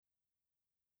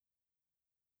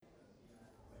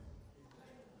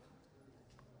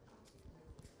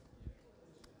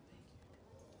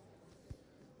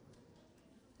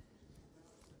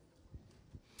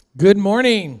Good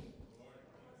morning.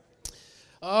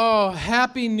 Oh,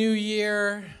 Happy New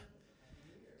Year.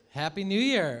 Happy New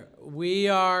Year. We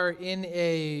are in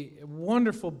a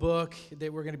wonderful book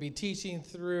that we're going to be teaching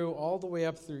through all the way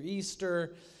up through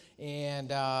Easter.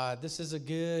 And this is a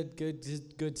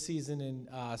good season in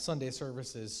Sunday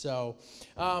services. So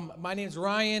my name's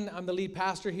Ryan. I'm the lead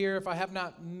pastor here. If I have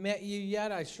not met you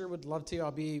yet, I sure would love to.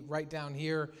 I'll be right down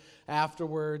here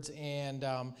afterwards. And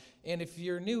if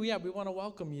you're new, we want to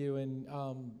welcome you.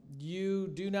 And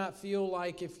you do not feel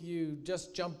like if you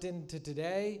just jumped into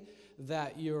today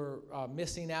that you're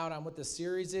missing out on what the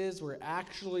series is. We're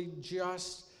actually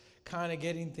just kind of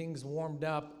getting things warmed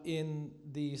up in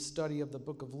the study of the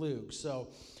book of Luke. So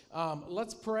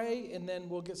let's pray and then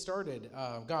we'll get started.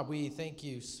 God, we thank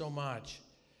you so much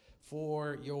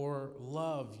for your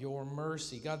love, your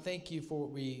mercy. God, thank you for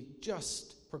what we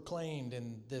just proclaimed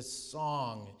in this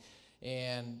song,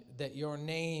 and that your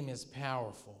name is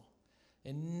powerful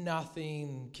and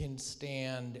nothing can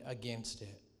stand against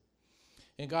it.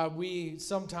 And God, we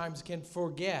sometimes can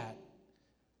forget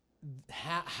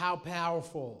how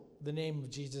powerful the name of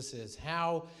Jesus is,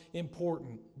 how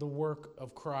important the work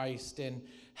of Christ, and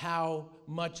how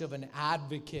much of an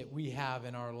advocate we have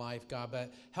in our life, God.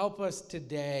 But help us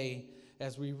today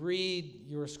as we read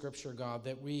your scripture, God,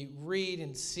 that we read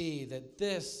and see that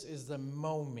this is the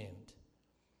moment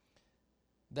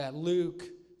that Luke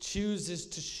chooses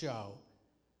to show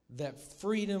that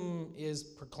freedom is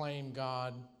proclaimed,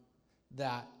 God,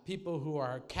 that people who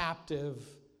are captive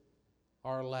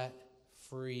are let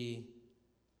free,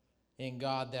 and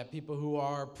God, that people who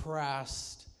are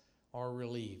oppressed are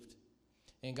relieved.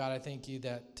 And God, I thank you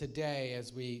that today,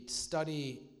 as we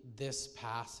study this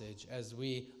passage, as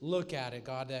we look at it,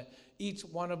 God, that each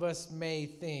one of us may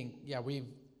think, we've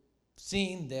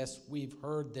seen this, we've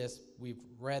heard this, we've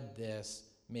read this,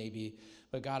 maybe.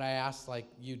 But God, I ask, like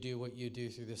you do what you do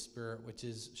through the Spirit, which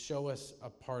is show us a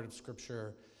part of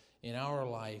Scripture in our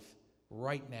life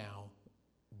right now,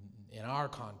 in our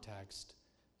context,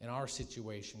 in our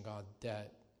situation, God,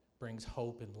 that brings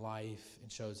hope and life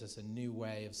and shows us a new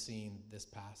way of seeing this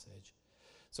passage.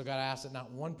 So God, I ask that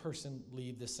not one person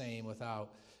leave the same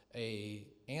without an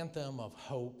anthem of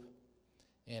hope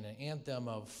and an anthem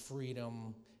of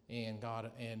freedom, and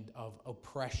God, and of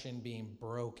oppression being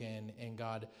broken, and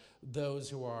God, those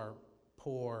who are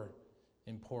poor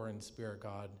and poor in spirit,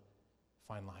 God,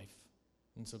 find life.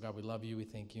 And so God, we love you, we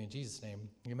thank you in Jesus' name,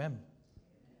 amen.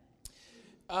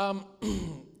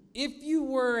 If you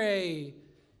were a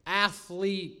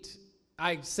athlete,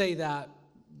 I say that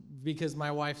because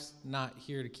my wife's not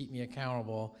here to keep me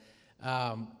accountable.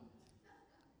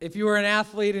 If you were an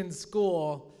athlete in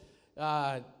school,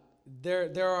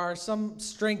 there are some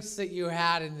strengths that you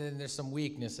had, and then there's some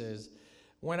weaknesses.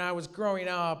 When I was growing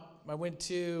up, I went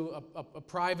to a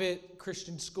private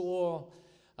Christian school.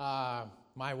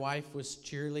 My wife was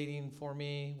cheerleading for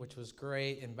me, which was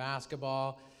great, in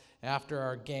basketball. After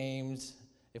our games,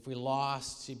 if we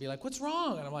lost, she'd be like, "What's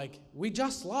wrong?" And I'm like, "We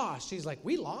just lost." She's like,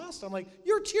 "We lost?" I'm like,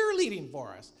 "You're cheerleading for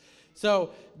us." So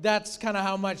that's kind of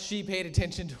how much she paid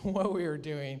attention to what we were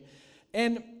doing.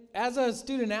 And as a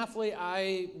student athlete,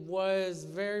 I was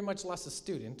very much less a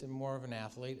student and more of an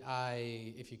athlete.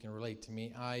 If you can relate to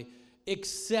me, I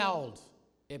excelled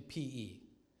at PE.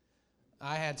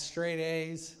 I had straight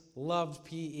A's, loved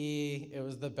PE. It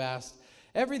was the best.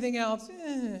 Everything else,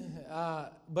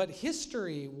 but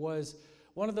history was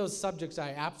one of those subjects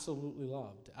I absolutely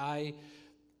loved. I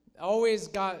always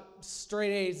got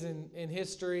straight A's in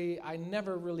history. I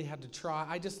never really had to try.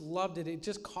 I just loved it. It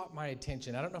just caught my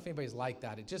attention. I don't know if anybody's like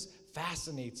that. It just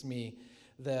fascinates me,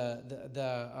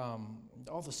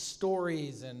 all the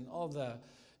stories and all the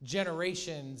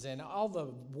generations and all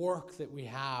the work that we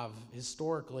have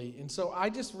historically. And so I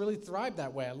just really thrived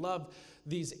that way. I love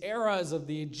these eras of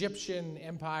the Egyptian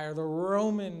Empire, the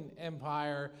Roman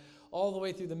Empire, all the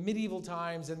way through the medieval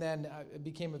times, and then I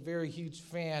became a very huge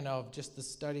fan of just the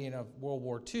studying of World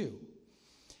War II.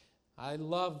 I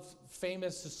love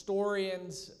famous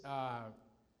historians.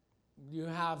 You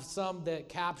have some that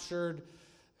captured,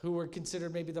 who were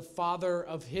considered maybe the father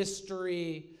of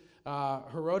history,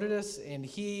 Herodotus, and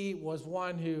he was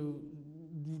one who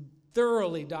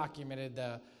thoroughly documented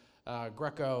the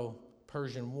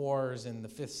Greco-Persian Wars in the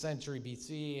 5th century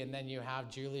BC, and then you have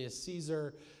Julius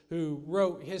Caesar, who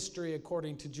wrote history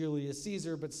according to Julius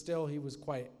Caesar, but still he was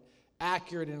quite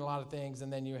accurate in a lot of things.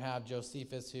 And then you have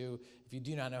Josephus, who, if you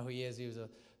do not know who he was a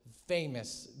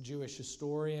famous Jewish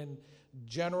historian,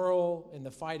 general in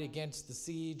the fight against the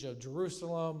siege of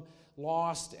Jerusalem,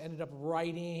 lost, ended up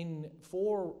writing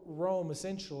for Rome,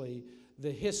 essentially,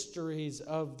 the histories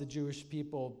of the Jewish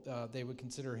people, they would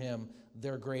consider him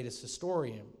their greatest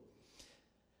historian.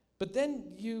 But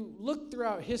then you look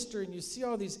throughout history and you see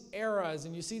all these eras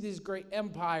and you see these great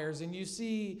empires and you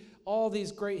see all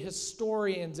these great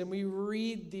historians, and we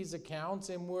read these accounts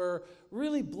and we're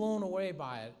really blown away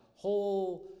by it.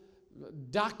 Whole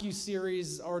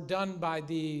docuseries are done by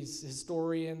these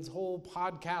historians. Whole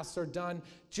podcasts are done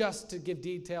just to give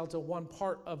detail to one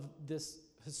part of this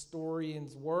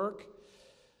historian's work.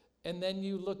 And then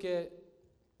you look at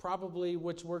probably,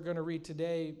 which we're going to read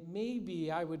today, maybe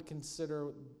I would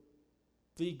consider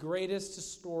the greatest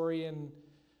historian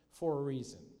for a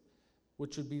reason,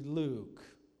 which would be Luke,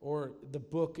 or the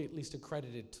book at least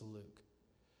accredited to Luke.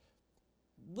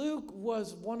 Luke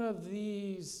was one of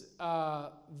these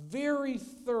very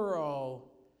thorough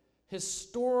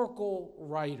historical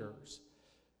writers.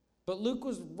 But Luke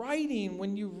was writing,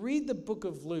 when you read the book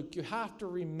of Luke, you have to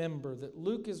remember that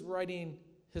Luke is writing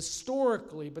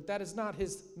historically, but that is not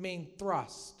his main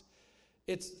thrust.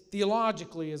 It's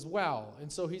theologically as well. And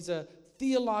so he's a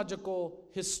theological,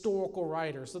 historical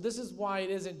writer. So this is why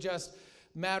it isn't just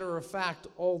matter of fact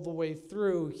all the way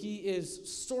through. He is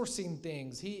sourcing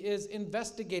things. He is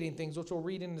investigating things, which we'll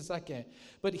read in a second.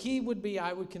 But he would be,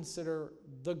 I would consider,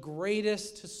 the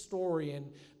greatest historian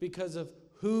because of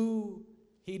who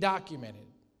he documented.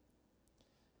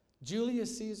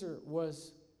 Julius Caesar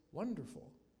was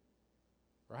wonderful,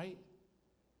 right?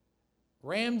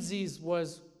 Ramses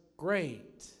was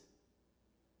great.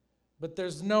 But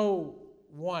there's no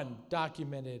one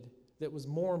documented that was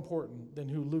more important than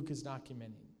who Luke is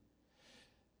documenting.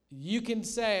 You can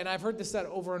say, and I've heard this said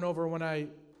over and over when I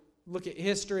look at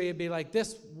history, it'd be like,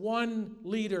 this one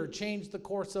leader changed the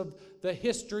course of the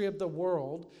history of the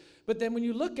world. But then when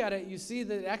you look at it, you see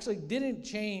that it actually didn't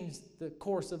change the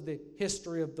course of the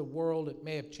history of the world. It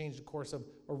may have changed the course of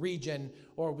a region,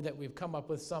 or that we've come up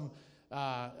with some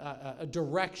a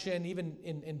direction, even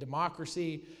in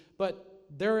democracy. But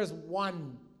there is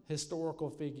one historical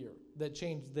figure that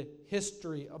changed the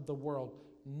history of the world,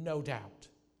 no doubt.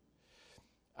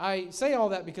 I say all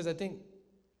that because I think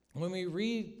when we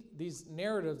read these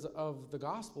narratives of the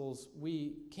Gospels,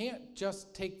 we can't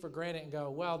just take for granted and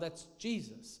go, well, that's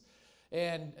Jesus.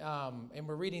 And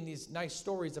we're reading these nice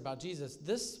stories about Jesus.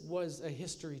 This was a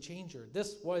history changer.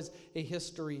 This was a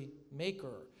history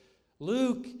maker.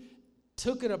 Luke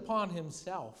took it upon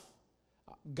himself,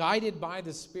 guided by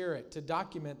the Spirit, to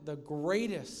document the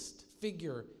greatest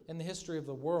figure in the history of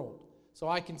the world. So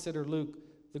I consider Luke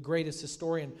the greatest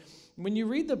historian. When you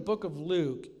read the book of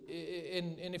Luke,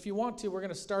 and if you want to, we're going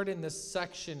to start in this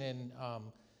section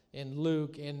in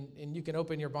Luke, and you can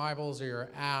open your Bibles or your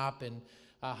app and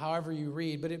however you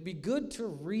read, but it'd be good to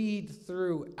read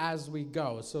through as we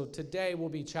go. So today will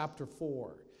be chapter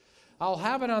 4. I'll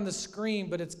have it on the screen,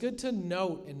 but it's good to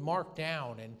note and mark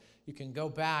down, and you can go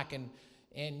back and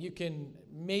you can,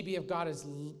 maybe if God is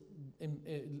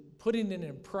putting an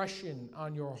impression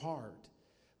on your heart,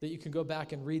 that you can go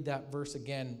back and read that verse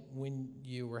again when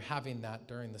you were having that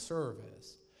during the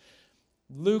service.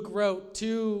 Luke wrote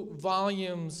 2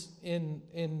 volumes in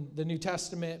the New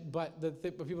Testament, but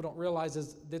what people don't realize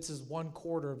is this is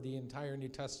 1/4 of the entire New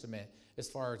Testament as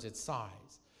far as its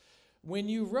size. When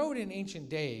you wrote in ancient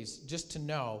days, just to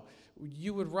know,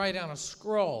 you would write on a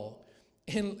scroll,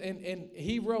 and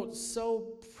he wrote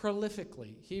so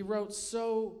prolifically. He wrote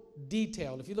so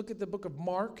detailed. If you look at the book of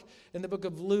Mark and the book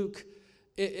of Luke,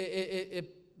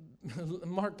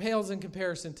 Mark pales in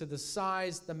comparison to the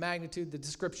size, the magnitude, the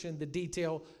description, the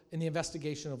detail, and the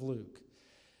investigation of Luke.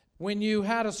 When you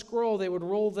had a scroll, they would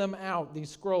roll them out,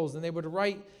 these scrolls, and they would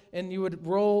write, and you would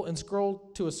roll and scroll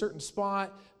to a certain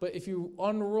spot, but if you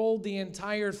unrolled the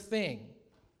entire thing,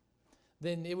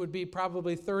 then it would be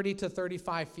probably 30 to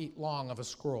 35 feet long of a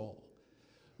scroll.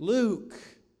 Luke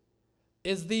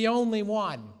is the only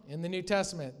one in the New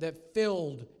Testament that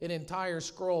filled an entire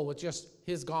scroll with just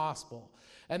his gospel,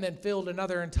 and then filled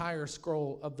another entire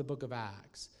scroll of the book of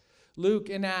Acts. Luke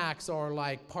and Acts are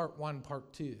like part 1,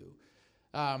 part 2.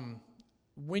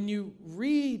 When you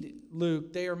read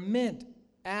Luke, they are meant,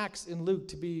 Acts and Luke,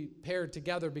 to be paired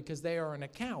together because they are an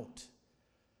account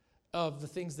of the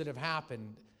things that have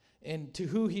happened. And to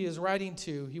who he is writing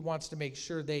to, he wants to make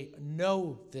sure they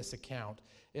know this account,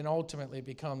 and ultimately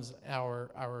becomes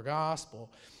our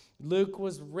gospel. Luke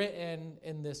was written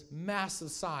in this massive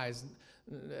size,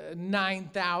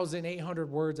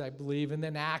 9,800 words, I believe, and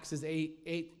then Acts is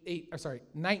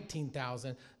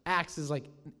 19,000. Acts is like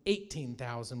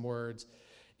 18,000 words,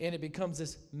 and it becomes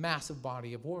this massive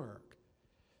body of work.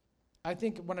 I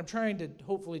think what I'm trying to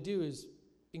hopefully do is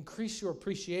increase your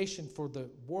appreciation for the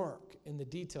work and the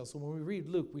details. So when we read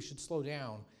Luke, we should slow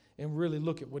down and really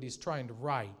look at what he's trying to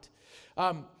write.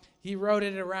 He wrote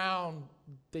it around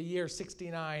the year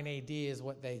 69 AD is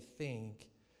what they think,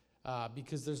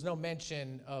 because there's no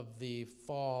mention of the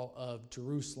fall of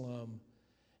Jerusalem.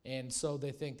 And so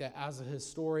they think that as a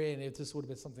historian, if this would have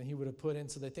been something he would have put in,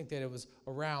 so they think that it was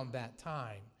around that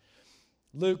time.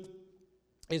 Luke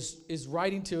is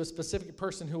writing to a specific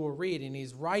person who will read, and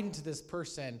he's writing to this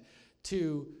person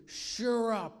to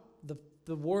shore up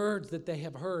the words that they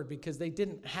have heard, because they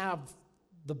didn't have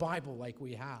the Bible like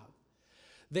we have.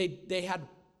 They had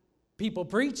people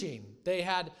preaching. They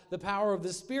had the power of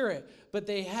the Spirit, but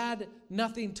they had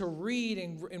nothing to read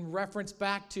and reference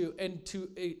back to, and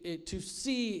to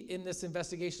see in this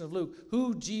investigation of Luke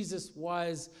who Jesus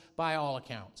was by all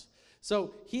accounts.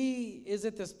 So he is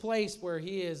at this place where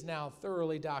he is now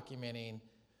thoroughly documenting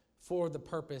for the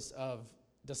purpose of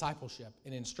discipleship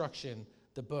and instruction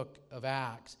the book of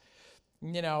Acts.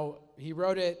 You know, he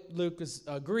wrote it, Luke was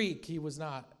a Greek, he was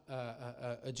not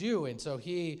a Jew, and so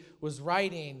he was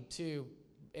writing to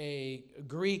a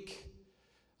Greek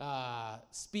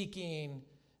speaking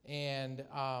and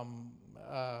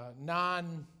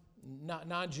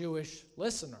non-Jewish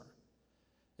listener.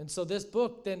 And so this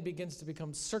book then begins to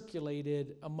become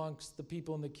circulated amongst the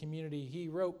people in the community. He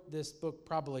wrote this book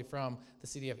probably from the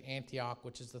city of Antioch,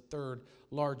 which is the third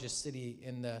largest city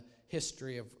in the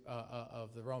history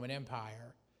of the Roman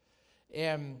Empire.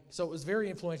 And so it was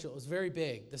very influential. It was very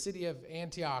big. The city of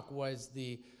Antioch was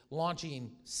the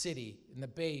launching city and the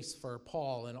base for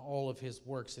Paul and all of his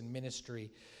works and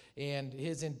ministry. And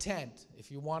his intent,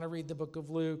 if you want to read the book of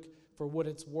Luke for what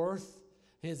it's worth,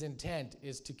 his intent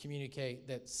is to communicate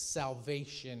that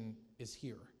salvation is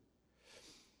here.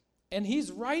 And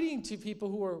he's writing to people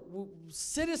who are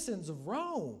citizens of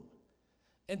Rome.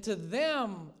 And to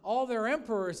them, all their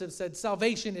emperors have said,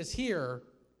 salvation is here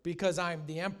because I'm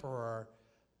the emperor.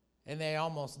 And they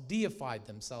almost deified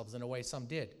themselves in a way some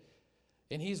did.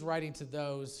 And he's writing to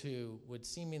those who would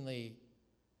seemingly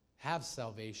have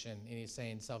salvation. And he's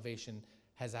saying salvation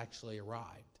has actually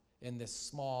arrived in this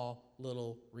small,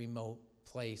 little, remote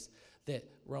place that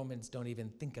Romans don't even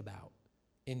think about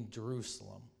in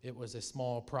Jerusalem. It was a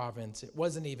small province. It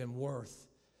wasn't even worth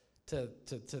to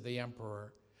the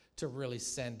emperor to really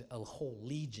send a whole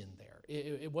legion there.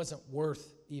 It wasn't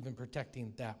worth even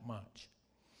protecting that much.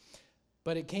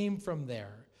 But it came from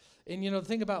there. And the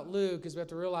thing about Luke is we have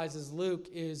to realize is Luke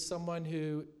is someone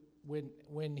who,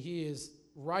 when he is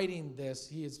writing this,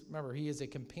 he is a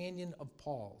companion of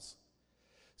Paul's.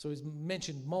 So he's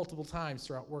mentioned multiple times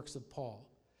throughout works of Paul.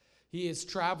 He is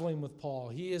traveling with Paul.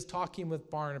 He is talking with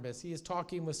Barnabas. He is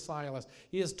talking with Silas.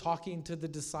 He is talking to the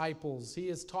disciples. He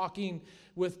is talking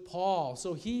with Paul.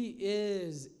 So he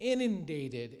is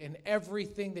inundated in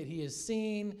everything that he has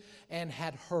seen and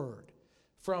had heard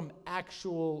from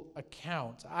actual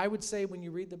accounts. I would say when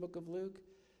you read the book of Luke,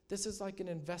 this is like an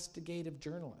investigative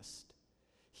journalist.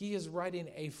 He is writing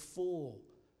a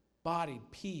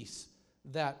full-bodied piece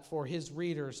that for his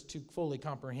readers to fully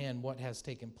comprehend what has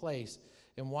taken place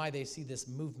and why they see this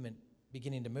movement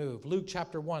beginning to move. Luke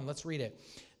chapter 1, let's read it.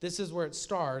 This is where it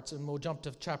starts, and we'll jump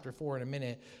to chapter 4 in a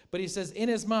minute. But he says,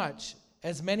 inasmuch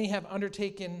as many have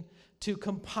undertaken to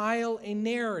compile a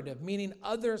narrative, meaning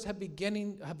others have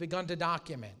begun to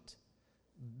document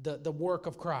the work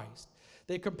of Christ.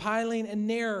 They're compiling a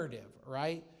narrative,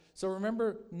 right? So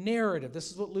remember, narrative. This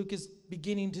is what Luke is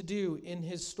beginning to do in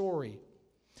his story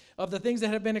of the things that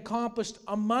have been accomplished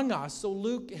among us. So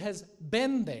Luke has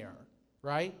been there,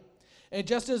 right? And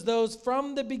just as those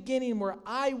from the beginning were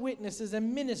eyewitnesses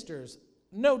and ministers,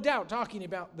 no doubt talking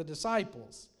about the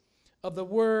disciples of the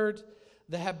word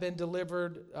that have been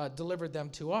delivered them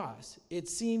to us, it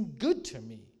seemed good to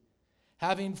me,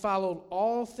 having followed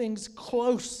all things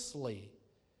closely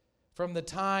from the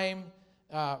time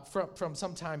from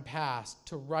some time past,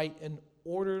 to write an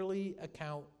orderly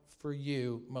account for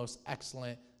you, most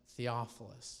excellent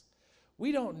Theophilus.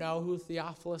 We don't know who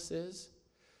Theophilus is.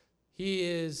 He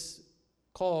is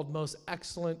called most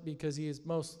excellent because he is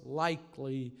most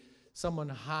likely someone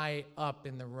high up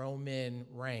in the Roman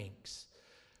ranks.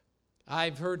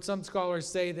 I've heard some scholars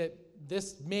say that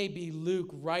this may be Luke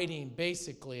writing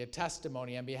basically a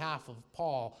testimony on behalf of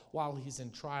Paul while he's in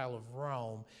trial of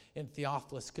Rome, and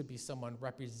Theophilus could be someone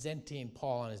representing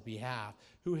Paul on his behalf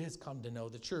who has come to know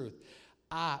the truth.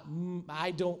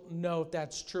 I don't know if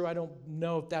that's true. I don't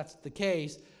know if that's the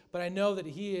case, but I know that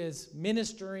he is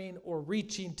ministering or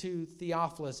reaching to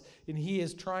Theophilus, and he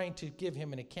is trying to give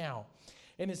him an account.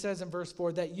 And it says in verse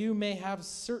 4, that you may have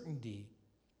certainty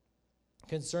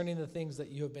concerning the things that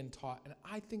you have been taught. And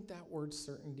I think that word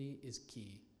certainty is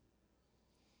key.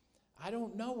 I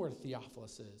don't know where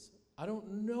Theophilus is. I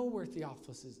don't know where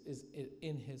Theophilus is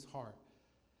in his heart.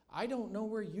 I don't know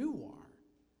where you are.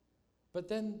 But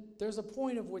then there's a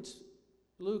point of which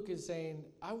Luke is saying,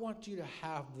 I want you to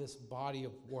have this body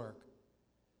of work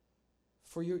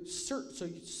for your so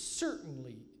you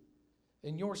certainly,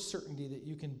 in your certainty that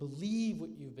you can believe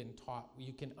what you've been taught,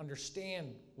 you can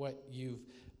understand what you've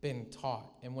been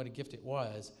taught, and what a gift it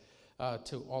was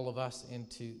to all of us and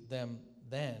to them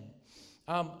then.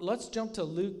 Let's jump to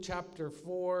Luke chapter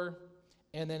 4,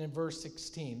 and then in verse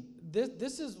 16.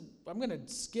 This is, I'm going to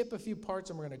skip a few parts,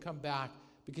 and we're going to come back,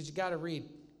 because you got to read,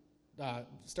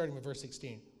 starting with verse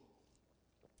 16.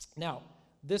 Now,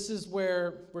 this is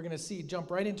where we're going to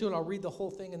jump right into it. I'll read the whole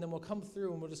thing, and then we'll come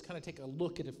through, and we'll just kind of take a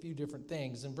look at a few different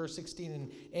things. In verse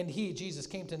 16, and he, Jesus,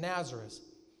 came to Nazareth,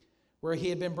 where he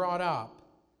had been brought up,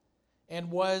 and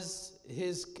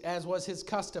as was his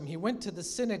custom, he went to the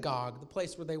synagogue, the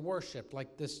place where they worshiped,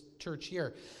 like this church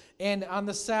here, and on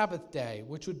the Sabbath day,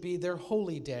 which would be their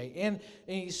holy day, and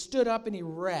he stood up and he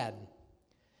read.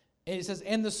 And he says,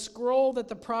 and the scroll that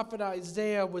the prophet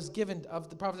Isaiah was given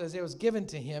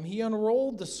to him, he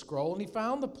unrolled the scroll, and he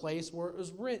found the place where it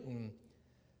was written.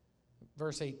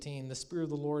 Verse 18, the Spirit of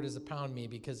the Lord is upon me,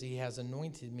 because he has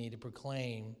anointed me to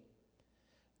proclaim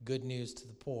good news to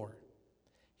the poor.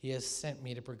 He has sent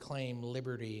me to proclaim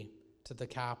liberty to the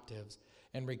captives,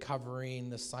 and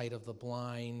recovering the sight of the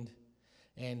blind,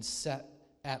 and set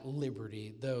at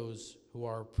liberty those who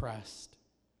are oppressed,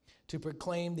 to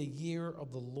proclaim the year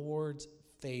of the Lord's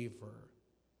favor.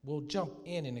 We'll jump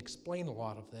in and explain a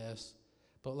lot of this,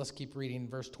 but let's keep reading.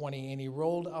 Verse 20, and he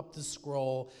rolled up the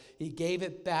scroll, he gave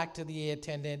it back to the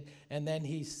attendant, and then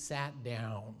he sat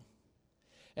down.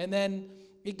 And then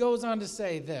he goes on to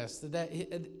say this,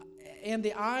 and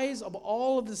the eyes of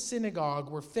all of the synagogue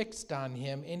were fixed on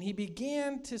him, and he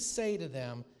began to say to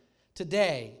them,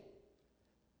 today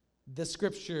the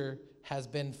scripture has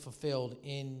been fulfilled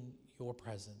in your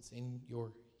presence, in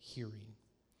your hearing.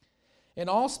 And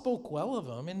all spoke well of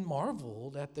him and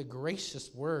marveled at the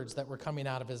gracious words that were coming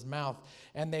out of his mouth.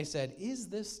 And they said, is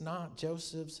this not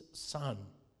Joseph's son?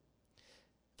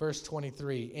 Verse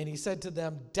 23, and he said to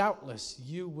them, doubtless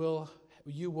you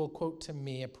will quote to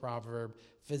me a proverb,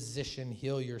 physician,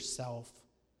 heal yourself.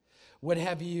 What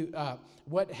have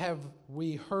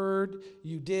we heard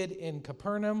you did in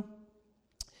Capernaum?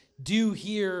 Do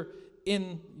here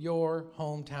in your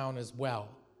hometown as well.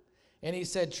 And he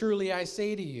said, truly I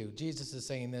say to you, Jesus is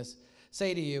saying this,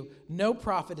 say to you, no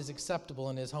prophet is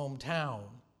acceptable in his hometown.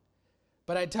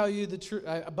 But I tell you the truth,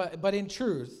 but in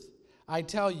truth, I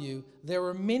tell you, there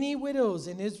were many widows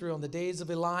in Israel in the days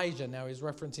of Elijah. Now he's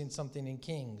referencing something in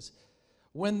Kings.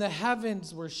 When the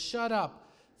heavens were shut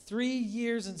up 3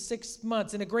 years and 6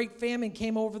 months, and a great famine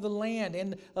came over the land,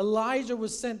 and Elijah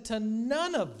was sent to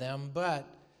none of them, but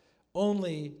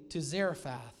only to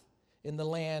Zarephath in the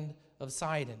land of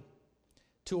Sidon,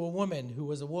 to a woman who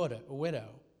was a widow.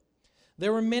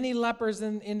 There were many lepers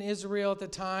in Israel at the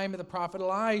time of the prophet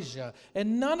Elijah,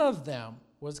 and none of them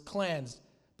was cleansed,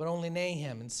 but only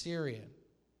Nahum in Syria.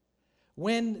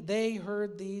 When they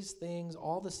heard these things,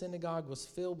 all the synagogue was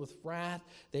filled with wrath.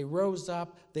 They rose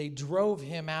up, they drove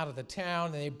him out of the town,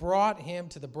 and they brought him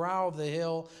to the brow of the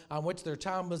hill on which their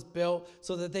town was built,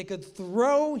 so that they could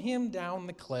throw him down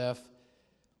the cliff.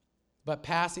 But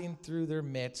passing through their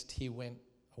midst, he went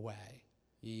away.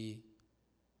 He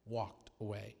walked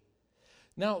away.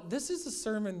 Now, this is a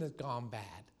sermon that's gone bad.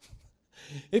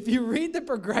 If you read the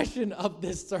progression of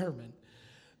this sermon,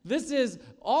 this is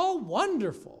all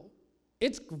wonderful.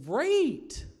 It's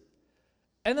great.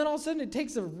 And then all of a sudden it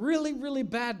takes a really, really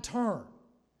bad turn.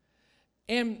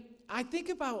 And I think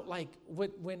about, like,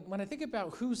 when I think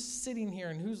about who's sitting here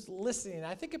and who's listening,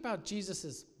 I think about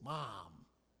Jesus' mom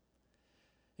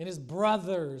and his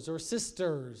brothers or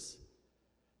sisters,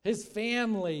 his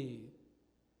family,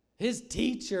 his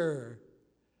teacher.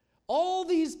 All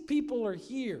these people are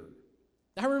here.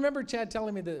 I remember Chad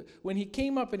telling me that when he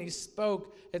came up and he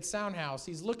spoke at Soundhouse,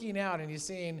 he's looking out and he's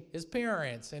seeing his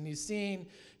parents and he's seeing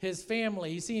his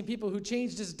family. He's seeing people who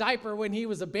changed his diaper when he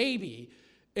was a baby.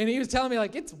 And he was telling me,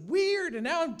 like, it's weird, and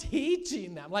now I'm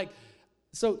teaching them. Like,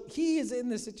 so he is in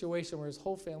this situation where his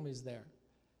whole family's there.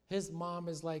 His mom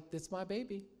is like, that's my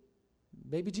baby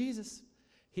Jesus.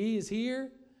 He is here,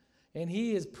 and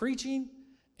he is preaching,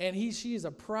 and she is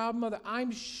a proud mother.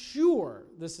 I'm sure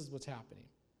this is what's happening.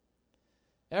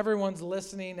 Everyone's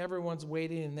listening, everyone's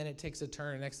waiting, and then it takes a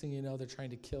turn. Next thing you know, they're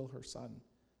trying to kill her son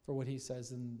for what he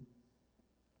says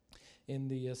in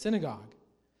the synagogue.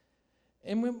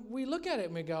 And when we look at it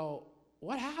and we go,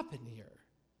 what happened here?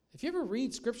 If you ever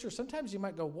read Scripture, sometimes you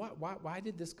might go, why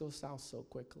did this go south so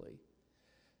quickly?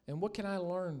 And what can I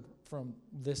learn from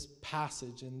this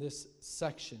passage in this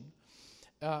section?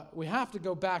 We have to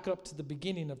go back up to the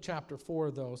beginning of chapter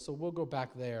 4, though, so we'll go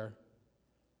back there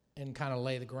and kind of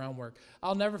lay the groundwork.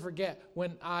 I'll never forget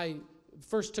when I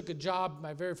first took a job,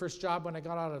 my very first job when I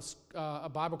got out of a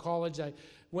Bible college. I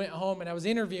went home and I was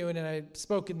interviewing, and I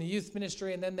spoke in the youth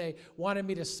ministry, and then they wanted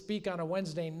me to speak on a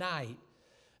Wednesday night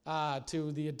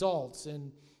to the adults.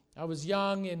 And I was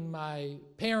young, and my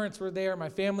parents were there, my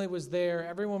family was there,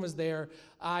 everyone was there.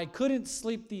 I couldn't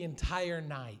sleep the entire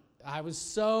night. I was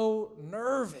so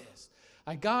nervous.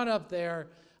 I got up there,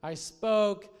 I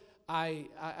spoke,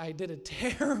 I did a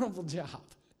terrible job.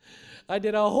 I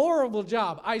did a horrible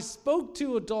job. I spoke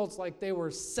to adults like they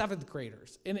were seventh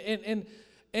graders. And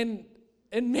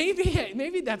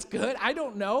maybe that's good. I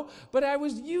don't know. But I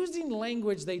was using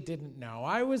language they didn't know.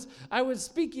 I was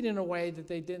speaking in a way that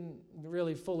they didn't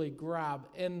really fully grab.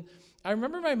 And I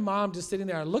remember my mom just sitting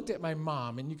there. I looked at my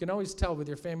mom, and you can always tell with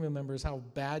your family members how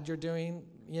bad you're doing,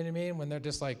 you know what I mean? When they're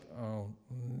just like, oh,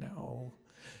 no.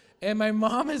 And my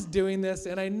mom is doing this,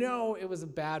 and I know it was a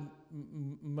bad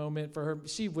moment for her.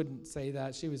 She wouldn't say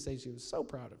that. She would say she was so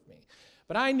proud of me.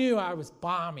 But I knew I was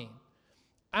bombing.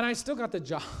 And I still got the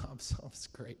job, so it was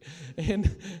great.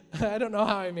 And I don't know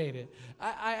how I made it.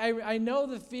 I know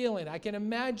the feeling. I can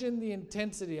imagine the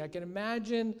intensity. I can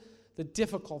imagine the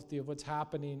difficulty of what's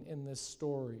happening in this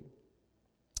story.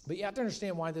 But you have to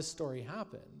understand why this story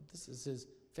happened. This is his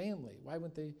family. Why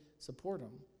wouldn't they support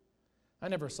him? I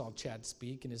never saw Chad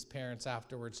speak and his parents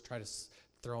afterwards try to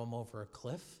throw him over a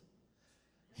cliff.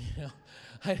 You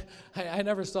know, I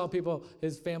never saw people,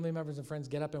 his family members and friends,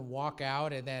 get up and walk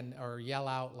out and then or yell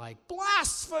out like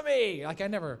blasphemy. Like I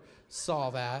never saw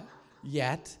that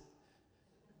yet.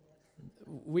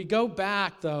 We go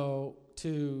back though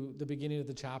to the beginning of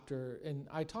the chapter, and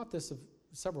I taught this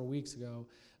several weeks ago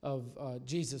of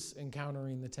Jesus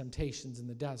encountering the temptations in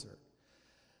the desert.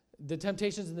 The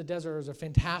temptations in the desert is a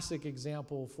fantastic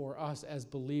example for us as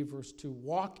believers to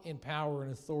walk in power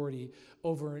and authority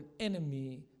over an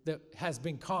enemy that has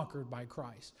been conquered by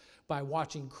Christ, by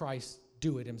watching Christ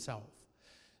do it himself.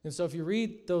 And so if you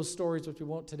read those stories, which we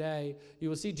won't today, you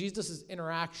will see Jesus'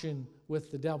 interaction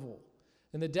with the devil.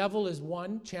 And the devil is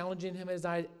one, challenging him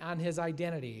on his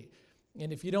identity.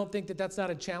 And if you don't think that that's not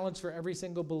a challenge for every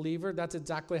single believer, that's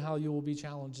exactly how you will be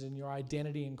challenged in your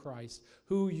identity in Christ,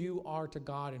 who you are to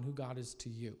God and who God is to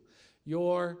you.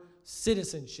 Your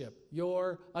citizenship,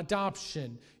 your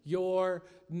adoption, your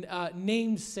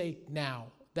namesake now.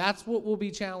 That's what will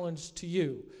be challenged to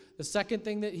you. The second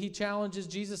thing that he challenges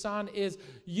Jesus on is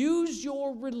use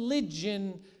your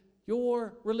religion,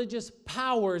 your religious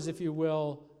powers, if you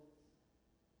will,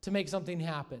 to make something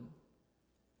happen.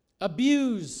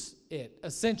 Abuse it,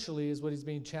 essentially, is what he's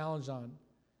being challenged on.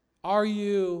 Are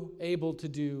you able to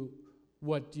do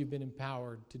what you've been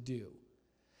empowered to do?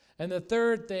 And the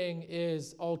third thing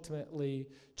is ultimately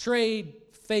trade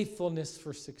faithfulness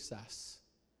for success.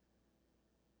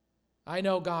 I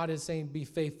know God is saying be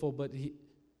faithful, but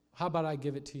how about I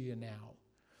give it to you now?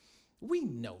 We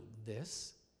know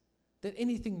this, that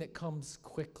anything that comes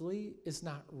quickly is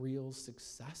not real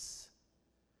success.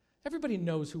 Everybody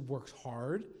knows who works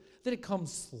hard, that it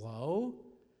comes slow,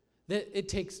 that it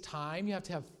takes time. You have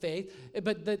to have faith.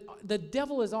 But the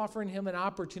devil is offering him an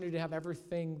opportunity to have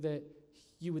everything that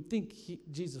you would think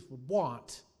Jesus would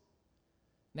want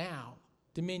now.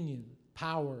 Dominion,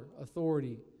 power,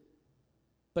 authority,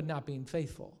 but not being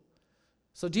faithful.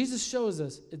 So Jesus shows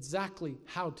us exactly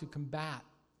how to combat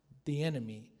the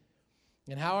enemy.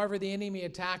 And however the enemy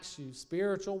attacks you,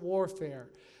 spiritual warfare.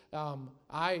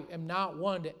 I am not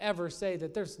one to ever say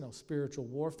that there's no spiritual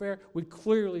warfare. We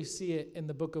clearly see it in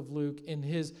the book of Luke in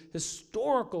his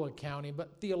historical accounting,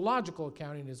 but theological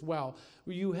accounting as well,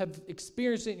 where you have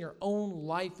experienced it in your own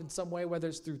life in some way, whether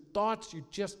it's through thoughts you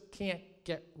just can't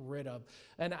get rid of,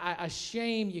 and a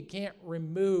shame you can't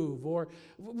remove, or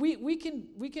we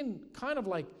can kind of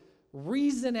like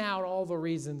reason out all the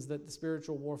reasons that the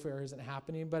spiritual warfare isn't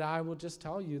happening, but I will just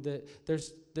tell you that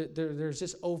there's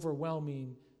just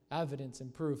overwhelming evidence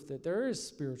and proof that there is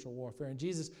spiritual warfare, and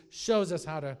Jesus shows us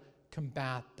how to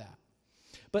combat that.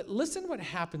 But listen what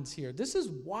happens here. This is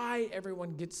why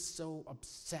everyone gets so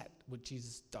upset what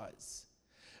Jesus does.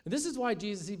 And this is why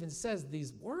Jesus even says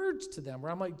these words to them,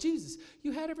 where I'm like, Jesus,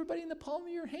 you had everybody in the palm of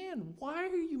your hand. Why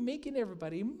are you making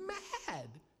everybody mad?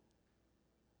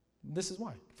 This is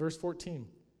why. Verse 14.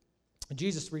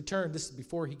 Jesus returned, this is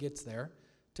before he gets there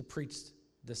to preach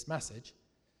this message.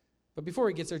 But before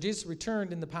he gets there, Jesus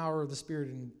returned in the power of the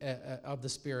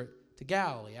Spirit to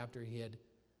Galilee after he had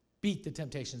beat the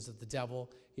temptations of the devil.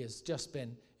 He has just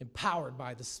been empowered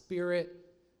by the Spirit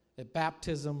at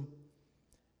baptism.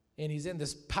 and he's in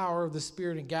this power of the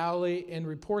Spirit in Galilee, and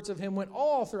reports of him went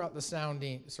all throughout the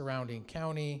surrounding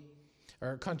county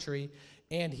or country,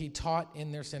 and he taught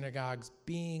in their synagogues,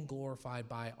 being glorified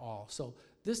by all. So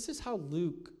this is how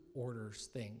Luke orders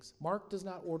things. Mark does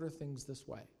not order things this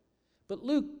way. But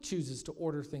Luke chooses to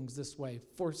order things this way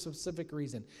for a specific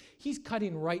reason. He's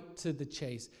cutting right to the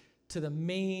chase, to the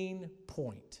main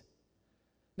point.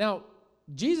 Now,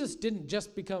 Jesus didn't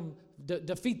just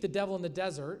defeat the devil in the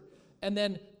desert and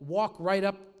then walk right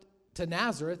up to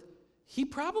Nazareth. He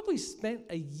probably spent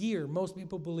a year, most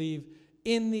people believe,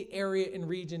 in the area and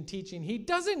region teaching. He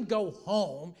doesn't go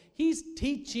home. He's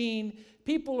teaching.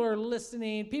 People are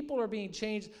listening. People are being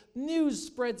changed. News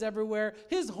spreads everywhere.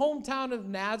 His hometown of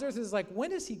Nazareth is like,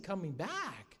 when is he coming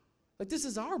back? Like, this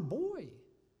is our boy.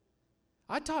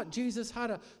 I taught Jesus how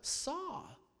to saw.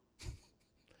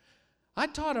 I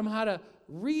taught him how to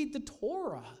read the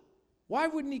Torah. Why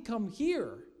wouldn't he come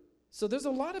here? So there's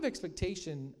a lot of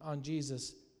expectation on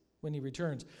Jesus when he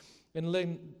returns.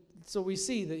 And so we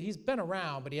see that he's been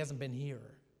around, but he hasn't been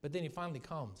here. But then he finally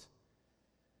comes.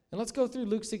 And let's go through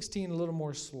Luke 16 a little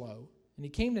more slow. And he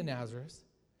came to Nazareth,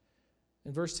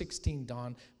 in verse 16,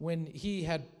 Don, when he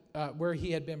had, where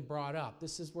he had been brought up.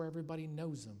 This is where everybody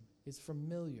knows him. It's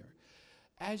familiar.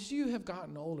 As you have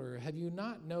gotten older, have you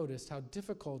not noticed how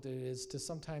difficult it is to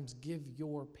sometimes give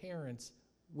your parents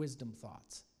wisdom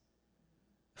thoughts?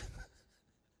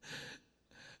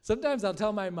 Sometimes I'll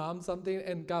tell my mom something,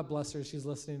 and God bless her, she's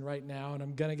listening right now, and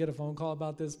I'm going to get a phone call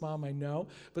about this, Mom, I know.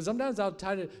 But sometimes I'll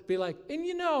try to be like, and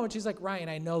you know, and she's like, Ryan,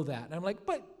 I know that. And I'm like,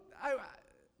 but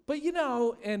you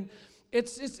know, and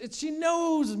it's she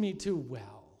knows me too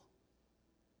well.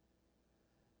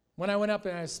 When I went up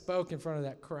and I spoke in front of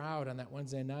that crowd on that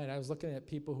Wednesday night, I was looking at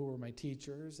people who were my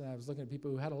teachers, and I was looking at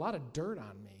people who had a lot of dirt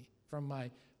on me from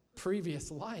my previous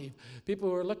life. People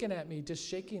who were looking at me just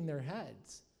shaking their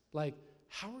heads, like,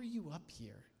 how are you up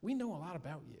here? We know a lot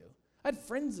about you. I had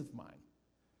friends of mine.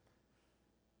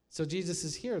 So Jesus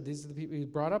is here. These are the people he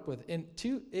brought up with. And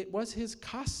it was his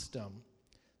custom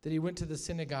that he went to the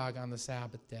synagogue on the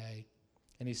Sabbath day,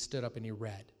 and he stood up and he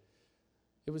read.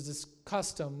 It was this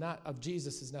custom, not of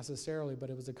Jesus necessarily, but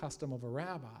it was a custom of a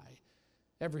rabbi.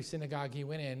 Every synagogue he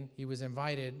went in, he was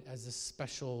invited as a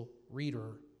special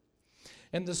reader.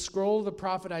 And the scroll of the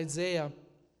prophet Isaiah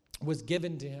was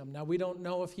given to him. Now, we don't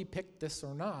know if he picked this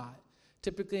or not.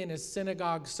 Typically in a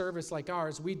synagogue service like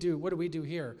ours, what do we do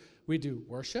here? We do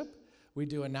worship, we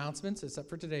do announcements, except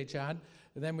for today, Chad.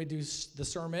 And then we do the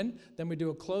sermon, then we do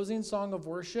a closing song of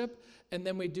worship, and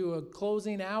then we do a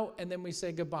closing out, and then we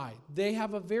say goodbye. They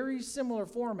have a very similar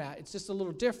format. It's just a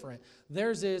little different.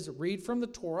 Theirs is read from the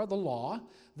Torah, the law.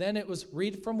 Then it was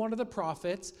read from one of the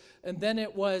prophets. And then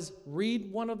it was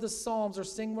read one of the psalms or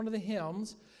sing one of the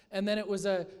hymns. And then it was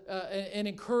an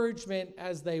encouragement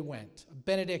as they went, a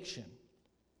benediction.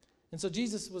 And so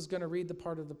Jesus was going to read the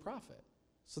part of the prophet.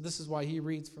 So this is why he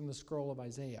reads from the scroll of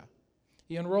Isaiah.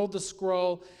 He unrolled the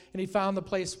scroll, and he found the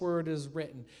place where it is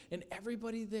written. And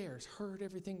everybody there's heard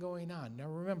everything going on. Now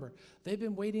remember, they've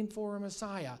been waiting for a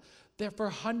Messiah there for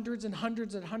hundreds and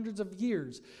hundreds and hundreds of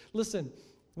years. Listen,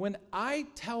 when I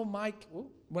tell my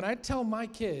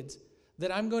kids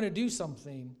that I'm going to do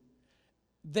something,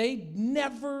 they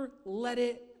never let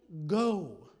it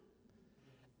go.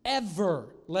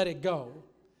 Ever let it go.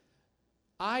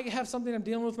 I have something I'm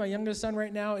dealing with my youngest son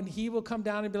right now, and he will come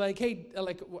down and be like, hey,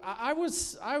 like I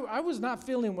was not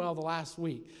feeling well the last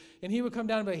week. And he would come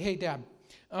down and be like, hey, Dad,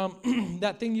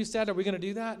 that thing you said, are we going to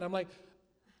do that? And I'm like,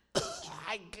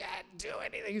 I can't do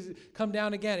anything. He'd come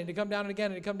down again, and he'd come down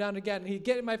again, and he'd come down again, and he'd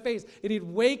get in my face, and he'd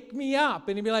wake me up,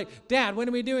 and he'd be like, Dad, when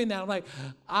are we doing that? I'm like,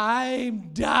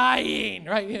 I'm dying,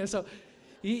 right? You know, so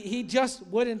he just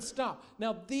wouldn't stop.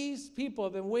 Now, these people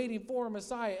have been waiting for a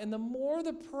Messiah, and the more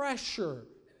the pressure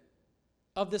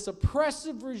of this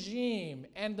oppressive regime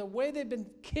and the way they've been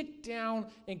kicked down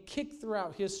and kicked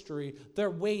throughout history,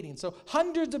 they're waiting. So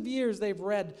hundreds of years they've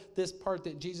read this part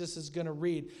that Jesus is going to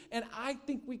read. And I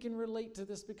think we can relate to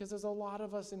this because there's a lot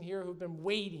of us in here who've been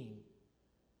waiting.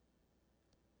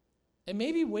 And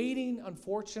maybe waiting,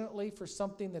 unfortunately, for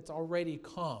something that's already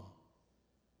come.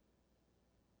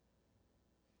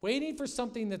 Waiting for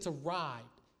something that's arrived.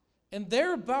 And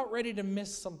they're about ready to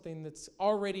miss something that's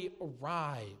already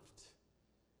arrived.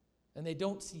 And they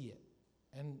don't see it.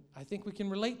 And I think we can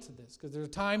relate to this because there are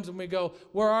times when we go,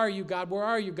 where are you, God? Where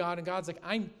are you, God? And God's like,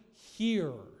 I'm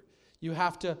here. You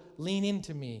have to lean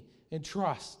into me and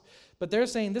trust. But they're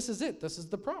saying, this is it. This is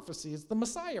the prophecy. It's the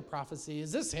Messiah prophecy.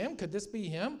 Is this him? Could this be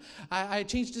him? I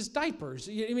changed his diapers.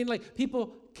 I mean, like,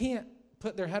 people can't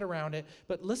put their head around it.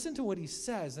 But listen to what he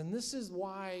says. And this is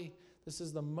why this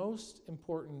is the most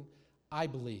important I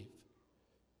believe,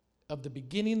 of the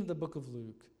beginning of the book of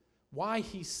Luke, why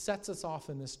he sets us off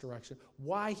in this direction,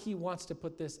 why he wants to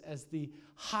put this as the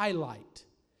highlight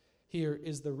here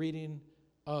is the reading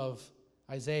of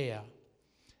Isaiah.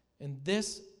 And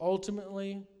this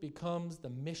ultimately becomes the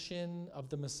mission of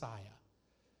the Messiah.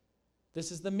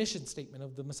 This is the mission statement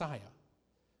of the Messiah.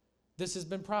 This has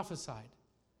been prophesied.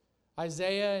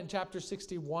 Isaiah in chapter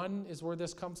 61 is where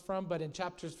this comes from, but in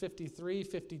chapters 53,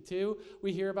 52,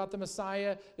 we hear about the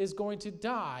Messiah is going to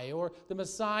die, or the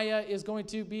Messiah is going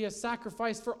to be a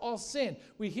sacrifice for all sin.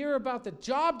 We hear about the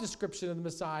job description of the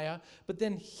Messiah, but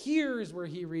then here is where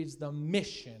he reads the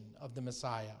mission of the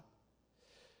Messiah.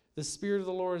 The Spirit of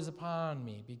the Lord is upon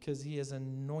me because he has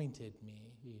anointed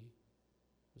me. He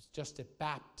was just at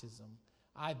baptism.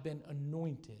 I've been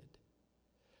anointed.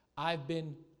 I've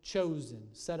been chosen,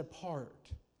 set apart.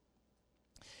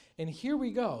 And here we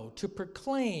go, to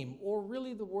proclaim, or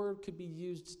really the word could be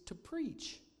used to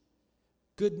preach,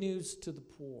 good news to the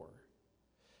poor.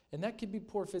 And that could be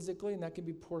poor physically, and that could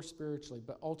be poor spiritually,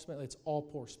 but ultimately it's all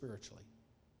poor spiritually,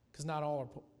 because not all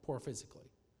are poor physically.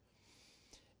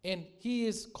 And he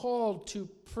is called to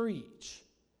preach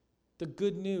the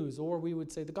good news, or we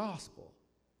would say the gospel,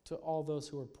 to all those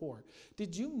who are poor.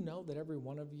 Did you know that every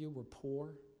one of you were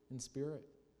poor in spirit?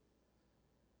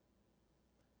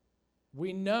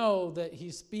 We know that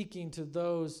he's speaking to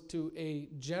those to a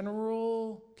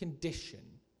general condition,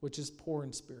 which is poor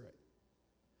in spirit.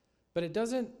 But it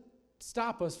doesn't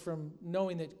stop us from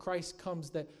knowing that Christ comes,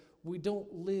 that we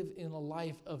don't live in a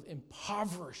life of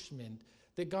impoverishment,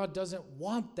 that God doesn't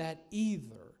want that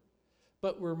either.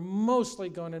 But we're mostly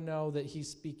going to know that he's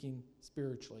speaking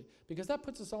spiritually, because that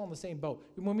puts us all in the same boat.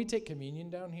 When we take communion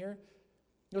down here,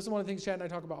 this is one of the things Chad and I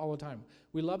talk about all the time.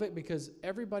 We love it because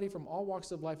everybody from all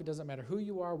walks of life, it doesn't matter who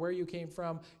you are, where you came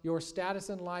from, your status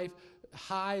in life,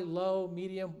 high, low,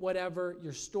 medium, whatever,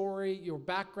 your story, your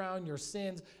background, your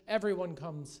sins, everyone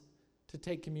comes to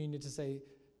take communion to say,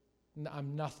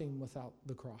 I'm nothing without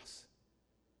the cross.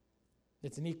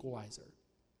 It's an equalizer.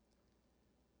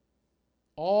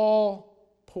 All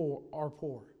poor are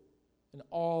poor and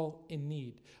all in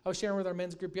need. I was sharing with our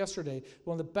men's group yesterday,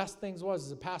 one of the best things was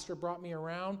a pastor brought me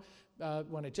around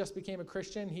when I just became a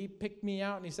Christian. He picked me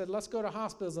out and he said, let's go to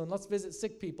hospitals and let's visit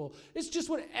sick people. It's just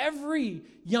what every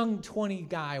young 20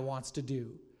 guy wants to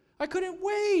do. I couldn't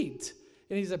wait.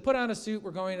 And he said, put on a suit,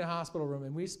 we're going to a hospital room.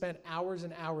 And we spent hours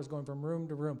and hours going from room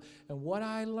to room. And what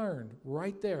I learned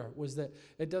right there was that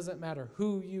it doesn't matter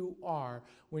who you are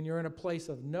when you're in a place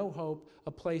of no hope,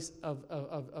 a place of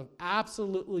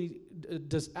absolute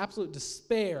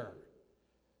despair.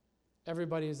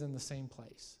 Everybody is in the same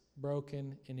place,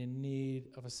 broken and in need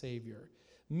of a Savior.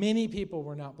 Many people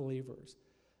were not believers,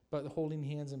 but holding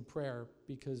hands in prayer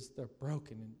because they're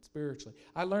broken and spiritually.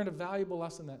 I learned a valuable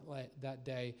lesson that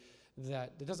day,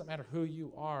 that it doesn't matter who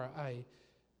you are. I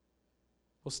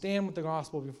will stand with the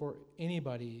gospel before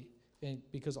anybody,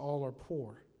 because all are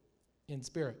poor in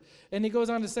spirit. And he goes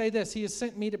on to say this, he has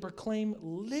sent me to proclaim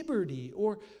liberty,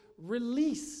 or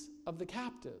release of the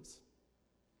captives.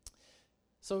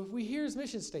 So if we hear his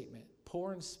mission statement,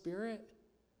 poor in spirit,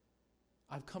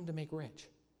 I've come to make rich.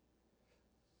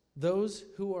 Those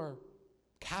who are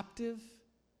captive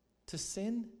to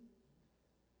sin,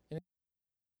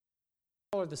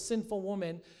 or the sinful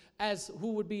woman, as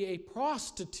who would be a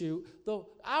prostitute, the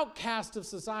outcast of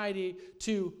society,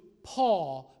 to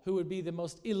Paul, who would be the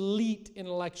most elite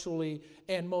intellectually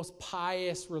and most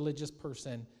pious religious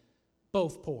person,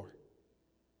 both poor.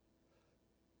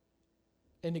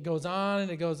 And it goes on and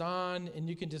it goes on, and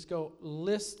you can just go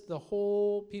list the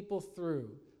whole people through.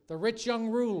 The rich young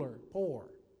ruler, poor.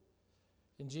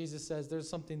 And Jesus says there's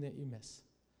something that you miss,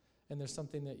 and there's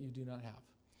something that you do not have.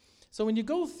 So when you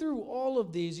go through all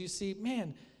of these, you see,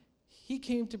 man, he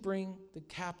came to bring the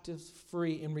captives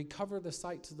free and recover the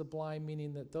sight to the blind,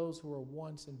 meaning that those who were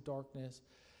once in darkness,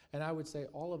 and I would say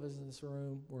all of us in this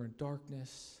room were in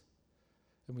darkness,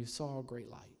 and we saw a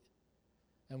great light.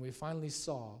 And we finally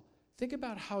saw. Think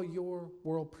about how your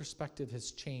world perspective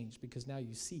has changed, because now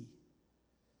you see.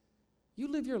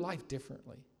 You live your life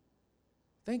differently.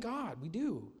 Thank God, we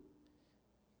do.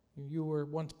 You were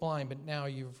once blind, but now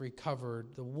you've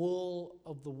recovered. The wool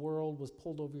of the world was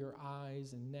pulled over your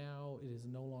eyes, and now it is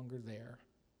no longer there.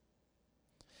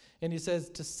 And he says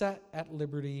to set at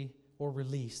liberty or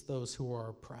release those who are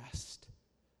oppressed,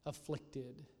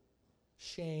 afflicted,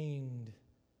 shamed,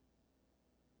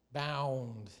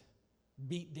 bound,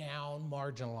 beat down,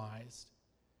 marginalized.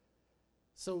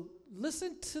 So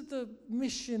listen to the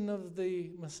mission of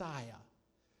the Messiah.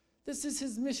 This is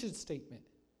his mission statement.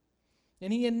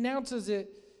 And he announces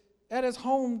it at his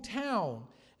hometown.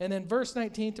 And then verse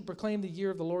 19, to proclaim the year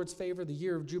of the Lord's favor, the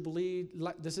year of Jubilee.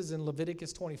 This is in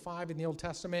Leviticus 25 in the Old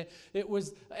Testament. It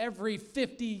was every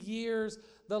 50 years,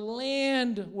 the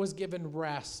land was given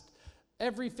rest.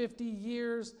 Every 50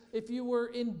 years, if you were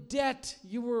in debt,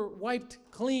 you were wiped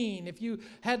clean. If you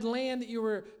had land that you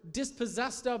were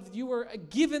dispossessed of, you were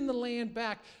given the land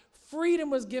back. Freedom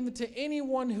was given to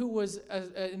anyone who was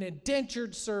an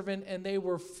indentured servant, and they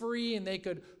were free and they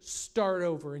could start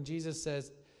over. And Jesus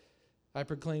says, I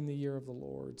proclaim the year of the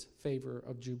Lord's favor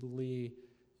of Jubilee.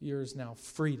 Yours now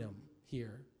freedom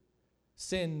here.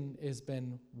 Sin has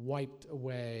been wiped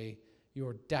away.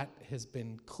 Your debt has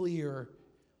been clear.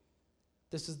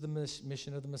 This is the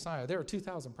mission of the Messiah. There are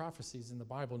 2,000 prophecies in the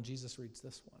Bible, and Jesus reads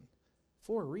this one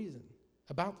for a reason,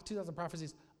 about the 2,000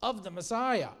 prophecies of the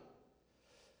Messiah.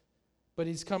 But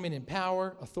he's coming in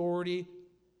power, authority,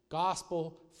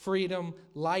 gospel, freedom,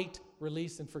 light,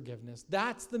 release, and forgiveness.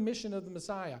 That's the mission of the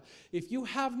Messiah. If you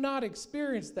have not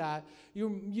experienced that,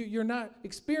 you're not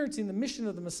experiencing the mission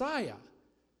of the Messiah.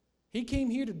 He came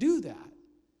here to do that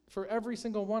for every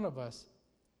single one of us.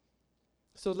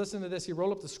 So listen to this. He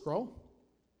rolled up the scroll,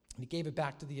 and he gave it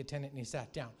back to the attendant, and he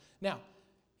sat down. Now,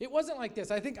 it wasn't like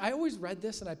this. I always read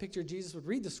this, and I pictured Jesus would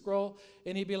read the scroll,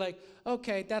 and he'd be like,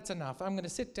 okay, that's enough. I'm going to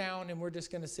sit down, and we're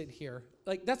just going to sit here.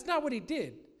 Like, that's not what he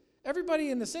did. Everybody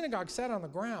in the synagogue sat on the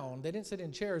ground. They didn't sit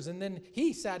in chairs, and then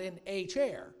he sat in a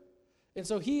chair. And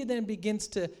so he then begins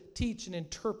to teach and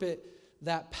interpret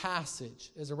that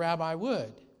passage as a rabbi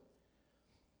would.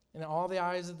 And all the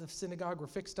eyes of the synagogue were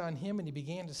fixed on him, and he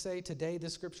began to say, today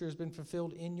this scripture has been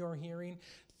fulfilled in your hearing.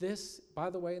 This, by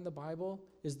the way, in the Bible,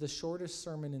 is the shortest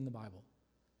sermon in the Bible.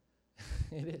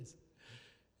 It is.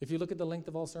 If you look at the length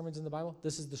of all sermons in the Bible,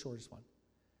 this is the shortest one.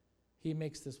 He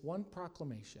makes this one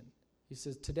proclamation. He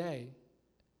says, today,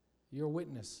 you're a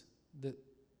witness that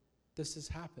this has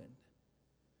happened.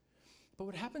 But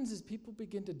what happens is people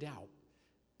begin to doubt.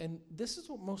 And this is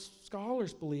what most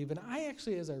scholars believe. And I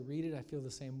actually, as I read it, I feel the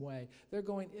same way. They're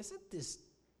going, isn't this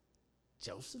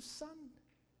Joseph's son?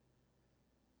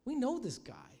 We know this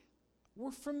guy.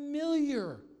 We're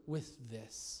familiar with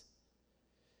this.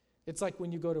 It's like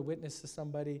when you go to witness to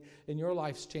somebody and your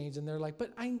life's changed and they're like,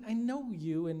 but I know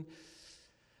you and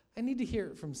I need to hear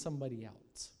it from somebody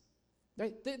else.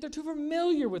 Right? They're too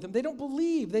familiar with him. They don't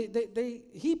believe.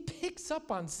 He picks up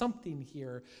on something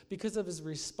here because of his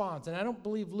response. And I don't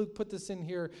believe Luke put this in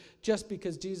here just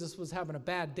because Jesus was having a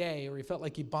bad day or he felt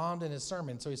like he bombed in his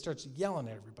sermon, so he starts yelling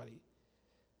at everybody.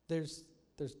 There's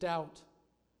doubt.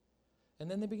 And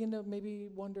then they begin to maybe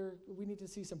wonder, we need to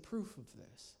see some proof of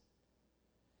this.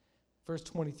 Verse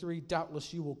 23,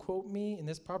 doubtless you will quote me in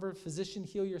this proverb, physician,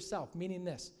 heal yourself, meaning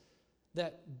this,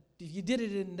 that if you did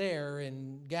it in there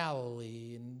in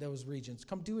Galilee, in those regions,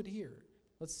 come do it here.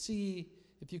 Let's see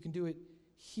if you can do it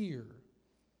here.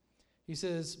 He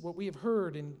says, what we have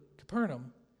heard in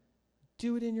Capernaum,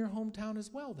 do it in your hometown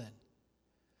as well then.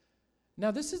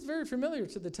 Now this is very familiar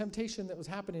to the temptation that was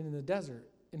happening in the desert.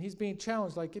 And he's being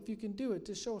challenged, like, if you can do it,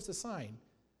 just show us a sign.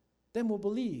 Then we'll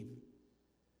believe.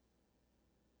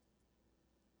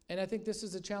 And I think this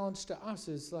is a challenge to us,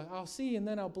 is like, I'll see and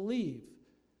then I'll believe.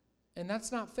 And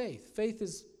that's not faith. Faith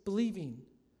is believing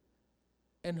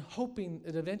and hoping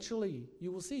that eventually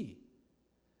you will see.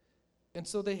 And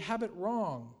so they have it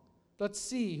wrong. Let's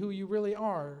see who you really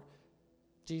are,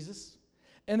 Jesus.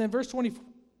 And then verse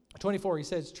 24, he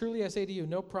says, truly I say to you,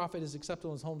 no prophet is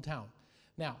acceptable in his hometown.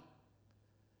 Now,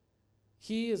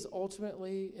 he is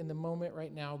ultimately, in the moment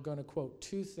right now, going to quote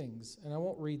two things, and I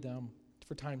won't read them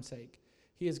for time's sake.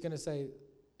 He is going to say,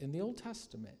 in the Old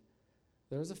Testament,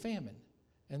 there was a famine,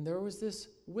 and there was this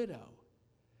widow.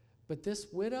 But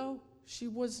this widow, she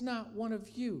was not one of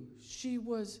you. She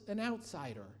was an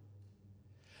outsider.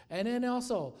 And then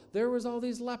also, there was all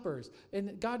these lepers,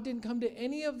 and God didn't come to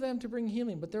any of them to bring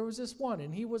healing, but there was this one,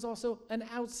 and he was also an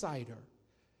outsider.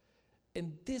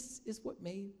 And this is what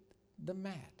made them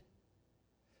mad.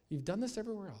 You've done this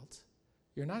everywhere else.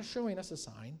 You're not showing us a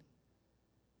sign.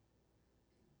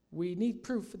 We need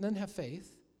proof and then have faith.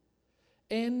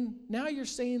 And now you're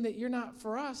saying that you're not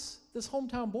for us, this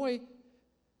hometown boy.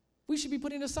 We should be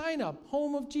putting a sign up,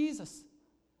 home of Jesus,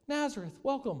 Nazareth,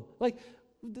 welcome. Like,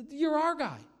 you're our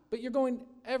guy, but you're going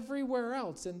everywhere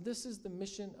else. And this is the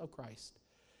mission of Christ,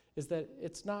 is that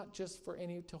it's not just for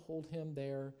any to hold him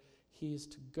there. He is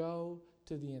to go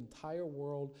to the entire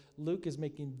world. Luke is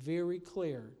making very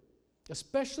clear,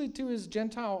 especially to his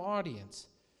Gentile audience,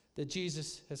 that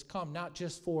Jesus has come not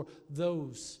just for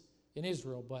those in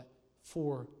Israel, but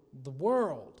for the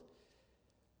world.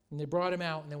 And they brought him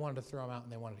out, and they wanted to throw him out,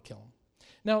 and they wanted to kill him.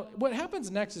 Now, what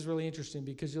happens next is really interesting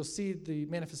because you'll see the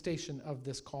manifestation of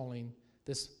this calling,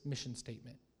 this mission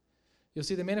statement. You'll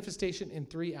see the manifestation in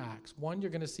 3 acts. One,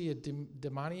 you're going to see a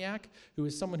demoniac who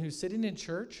is someone who's sitting in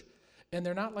church, and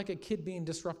they're not like a kid being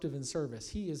disruptive in service.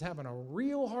 He is having a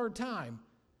real hard time.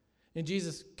 And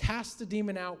Jesus casts the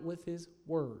demon out with his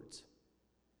words.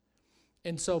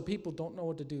 And so people don't know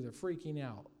what to do. They're freaking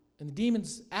out. And the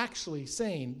demon's actually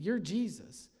saying, you're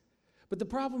Jesus. But the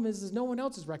problem is no one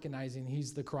else is recognizing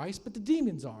he's the Christ, but the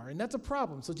demons are. And that's a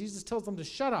problem. So Jesus tells them to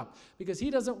shut up because he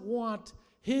doesn't want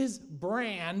his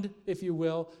brand, if you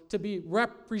will, to be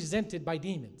represented by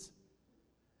demons.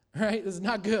 Right? This is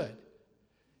not good.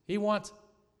 He wants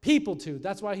people to.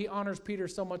 That's why he honors Peter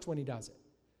so much when he does it.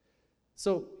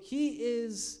 So he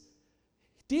is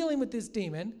dealing with this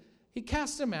demon. He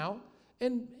casts him out,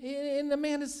 and the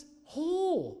man is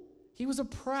whole. He was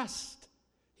oppressed.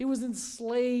 He was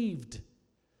enslaved,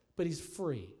 but he's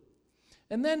free.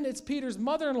 And then it's Peter's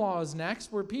mother-in-law is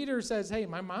next, where Peter says, hey,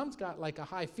 my mom's got like a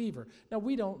high fever. Now,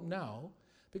 we don't know,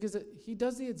 because he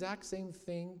does the exact same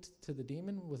thing to the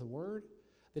demon with a word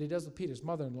that he does with Peter's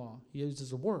mother-in-law. He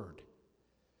uses a word.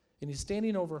 And he's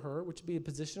standing over her, which would be a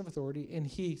position of authority, and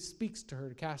he speaks to her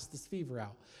to cast this fever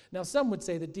out. Now, some would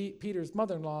say that Peter's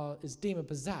mother-in-law is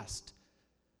demon-possessed.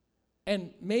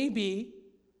 And maybe,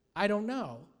 I don't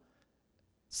know,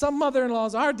 some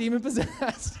mother-in-laws are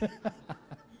demon-possessed.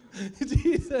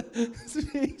 Jesus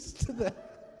speaks to them.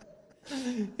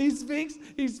 He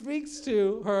speaks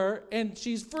to her, and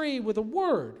she's free with a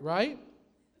word, right?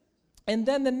 And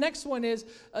then the next one is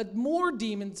more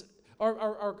demons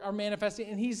are manifesting,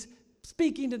 and he's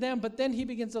speaking to them, but then he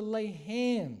begins to lay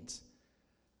hands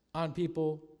on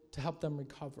people to help them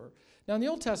recover. Now, in the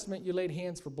Old Testament, you laid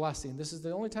hands for blessing. This is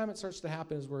the only time it starts to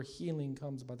happen is where healing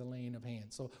comes by the laying of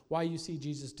hands. So why you see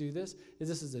Jesus do this is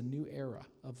this is a new era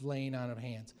of laying on of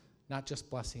hands, not just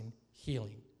blessing,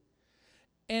 healing.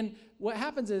 And what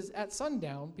happens is at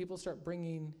sundown, people start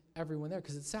bringing everyone there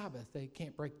because it's Sabbath. They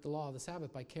can't break the law of the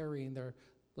Sabbath by carrying their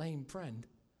lame friend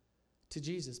to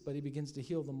Jesus, but he begins to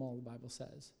heal them all, the Bible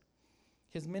says.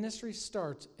 His ministry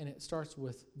starts, and it starts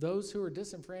with those who are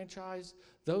disenfranchised,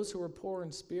 those who are poor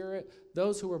in spirit,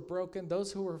 those who are broken,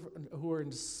 those who are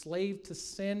enslaved to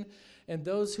sin, and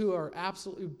those who are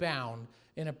absolutely bound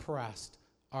and oppressed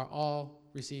are all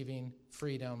receiving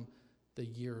freedom, the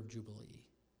year of Jubilee.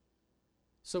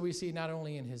 So we see not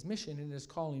only in his mission and his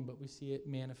calling, but we see it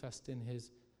manifest in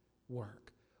his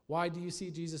work. Why do you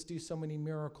see Jesus do so many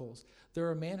miracles?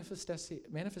 They're a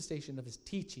manifestation of his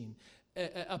teaching,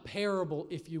 a parable,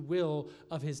 if you will,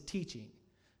 of his teaching,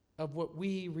 of what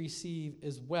we receive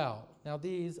as well. Now,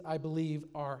 these, I believe,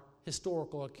 are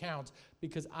historical accounts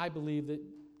because I believe that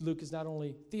Luke is not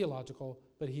only theological,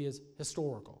 but he is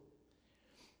historical.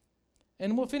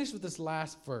 And we'll finish with this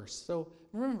last verse. So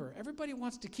remember, everybody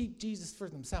wants to keep Jesus for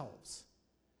themselves.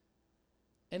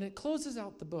 And it closes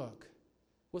out the book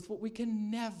with what we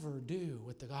can never do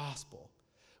with the gospel.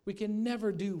 We can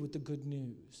never do with the good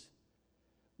news.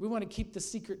 We want to keep the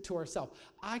secret to ourselves.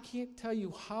 I can't tell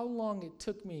you how long it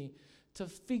took me to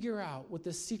figure out what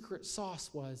the secret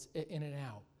sauce was in and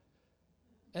out.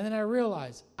 And then I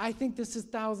realized, I think this is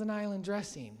Thousand Island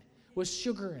dressing with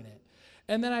sugar in it.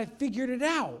 And then I figured it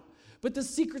out. But the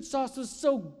secret sauce was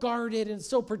so guarded and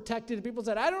so protected. And people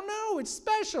said, I don't know, it's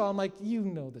special. I'm like, you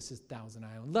know this is Thousand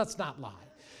Island. Let's not lie.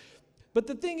 But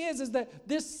the thing is that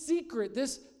this secret,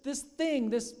 this thing,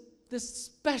 this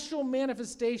special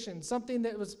manifestation, something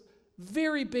that was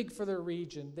very big for their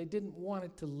region, they didn't want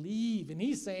it to leave. And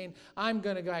he's saying, I'm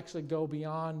going to actually go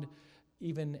beyond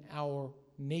even our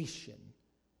nation,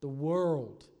 the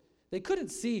world. They couldn't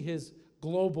see his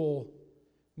global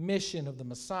mission of the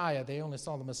Messiah. They only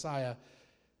saw the Messiah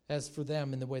as for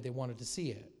them in the way they wanted to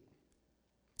see it.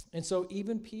 And so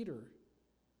even Peter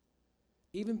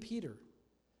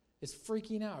is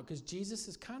freaking out because Jesus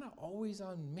is kind of always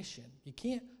on mission. You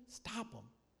can't stop him.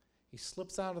 He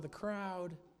slips out of the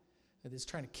crowd that is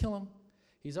trying to kill him.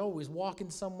 He's always walking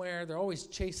somewhere. They're always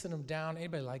chasing him down.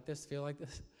 Anybody like this, feel like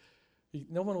this?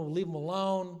 No one will leave him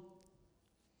alone.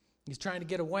 He's trying to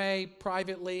get away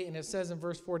privately, and it says in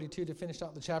verse 42 to finish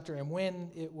out the chapter, and when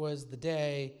it was the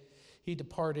day, he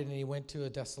departed and he went to a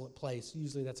desolate place.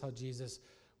 Usually that's how Jesus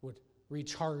would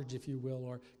recharge, if you will,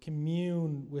 or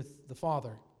commune with the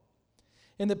Father.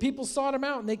 And the people sought him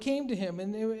out, and they came to him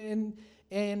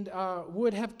and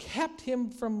would have kept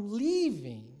him from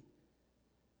leaving.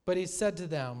 But he said to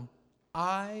them,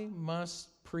 I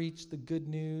must preach the good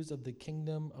news of the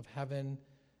kingdom of heaven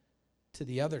to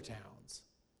the other towns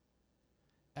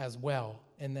as well.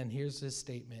 And then here's his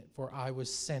statement, for I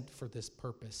was sent for this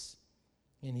purpose.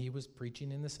 And he was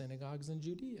preaching in the synagogues in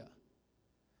Judea.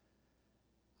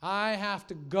 I have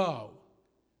to go.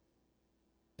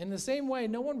 In the same way,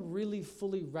 no one really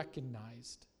fully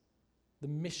recognized the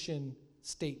mission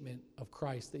statement of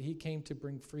Christ, that he came to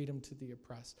bring freedom to the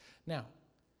oppressed. Now,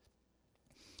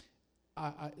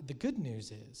 the good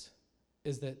news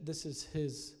is that this is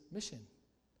his mission.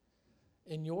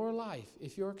 In your life,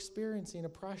 if you're experiencing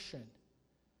oppression,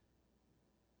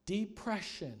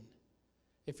 depression,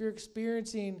 if you're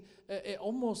experiencing, it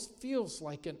almost feels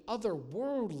like an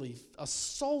otherworldly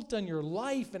assault on your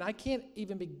life, and I can't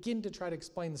even begin to try to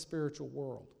explain the spiritual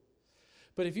world.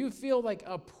 But if you feel like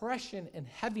oppression and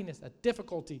heaviness, a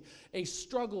difficulty, a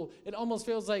struggle, it almost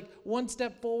feels like one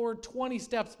step forward, 20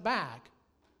 steps back,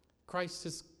 Christ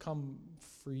has come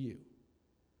for you.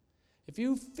 If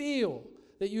you feel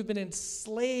that you've been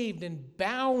enslaved and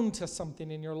bound to something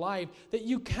in your life that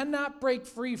you cannot break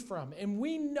free from, and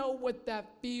we know what that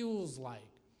feels like.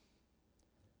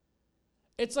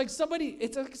 It's like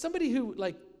somebody who,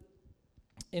 like,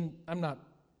 and I'm not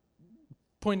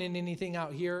pointing anything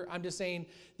out here, I'm just saying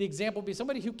the example would be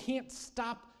somebody who can't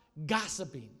stop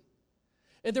gossiping.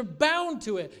 And they're bound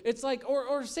to it. It's like,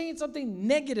 or saying something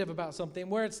negative about something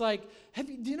where it's like,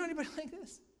 do you know anybody like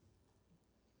this?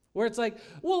 Where it's like,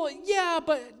 well, yeah,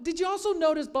 but did you also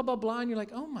notice blah, blah, blah? And you're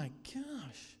like, oh my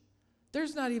gosh,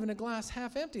 there's not even a glass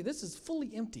half empty. This is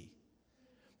fully empty.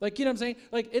 Like, you know what I'm saying?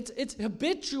 Like, it's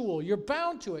habitual. You're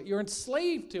bound to it. You're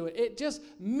enslaved to it. It just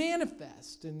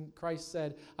manifests. And Christ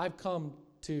said, I've come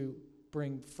to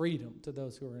bring freedom to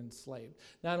those who are enslaved.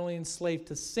 Not only enslaved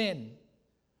to sin,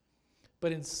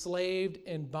 but enslaved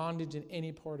in bondage in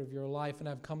any part of your life. And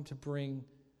I've come to bring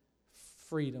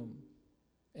freedom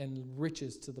and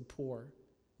riches to the poor.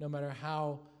 No matter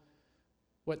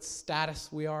what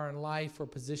status we are in life or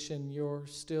position, you're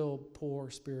still poor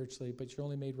spiritually, but you're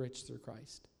only made rich through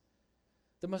Christ.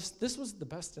 This was the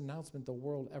best announcement the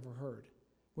world ever heard.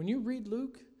 When you read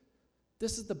Luke,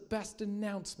 this is the best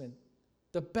announcement,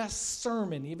 the best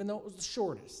sermon, even though it was the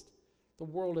shortest, the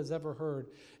world has ever heard.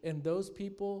 And those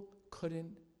people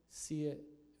couldn't see it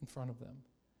in front of them.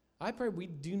 I pray we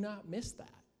do not miss that.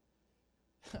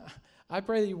 I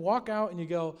pray that you walk out and you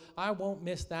go, I won't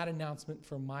miss that announcement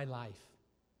from my life.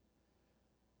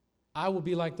 I will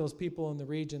be like those people in the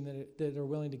region that are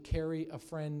willing to carry a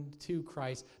friend to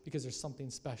Christ because there's something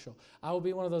special. I will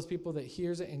be one of those people that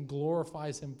hears it and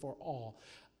glorifies him for all.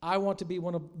 I want to be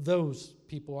one of those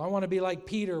people. I want to be like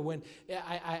Peter when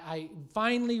I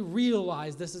finally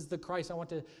realize this is the Christ. I want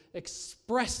to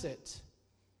express it.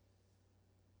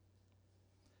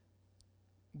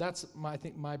 That's I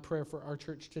think my prayer for our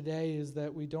church today is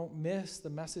that we don't miss the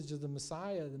message of the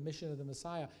Messiah, the mission of the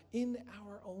Messiah in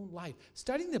our own life.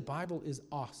 Studying the Bible is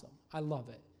awesome. I love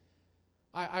it.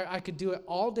 I could do it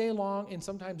all day long and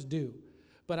sometimes do.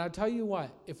 But I'll tell you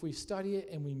what, if we study it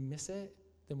and we miss it,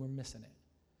 then we're missing it.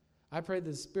 I pray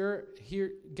the Spirit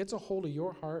here gets a hold of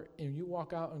your heart and you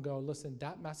walk out and go, listen,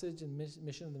 that message and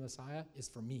mission of the Messiah is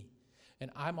for me. And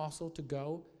I'm also to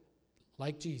go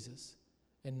like Jesus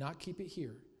and not keep it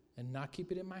here, and not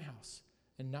keep it in my house,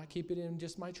 and not keep it in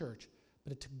just my church,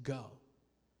 but to go.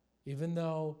 Even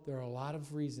though there are a lot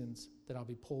of reasons that I'll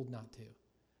be pulled not to.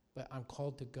 But I'm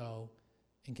called to go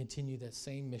and continue that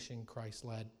same mission Christ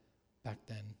led back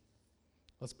then.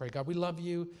 Let's pray. God, we love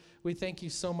you. We thank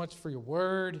you so much for your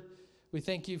word. We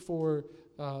thank you for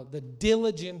the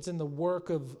diligence in the work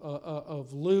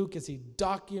of Luke as he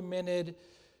documented,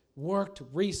 worked,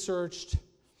 researched,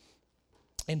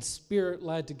 and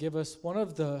Spirit-led to give us one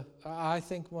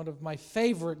of my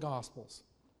favorite Gospels.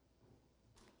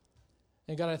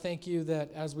 And God, I thank you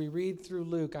that as we read through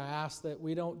Luke, I ask that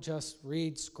we don't just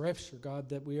read Scripture, God,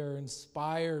 that we are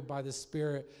inspired by the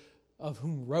Spirit of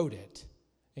whom wrote it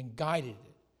and guided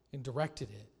it and directed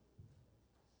it.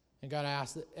 And God, I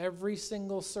ask that every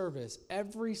single service,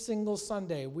 every single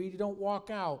Sunday, we don't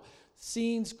walk out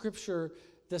seeing Scripture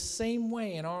the same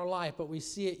way in our life, but we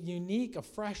see it unique,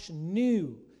 afresh,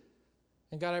 new.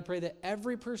 And God, I pray that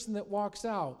every person that walks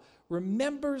out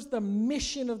remembers the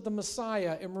mission of the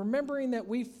Messiah and remembering that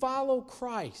we follow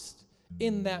Christ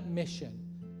in that mission.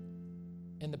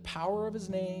 In the power of his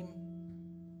name,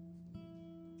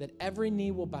 that every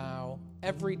knee will bow,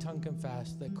 every tongue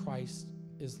confess that Christ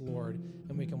is Lord,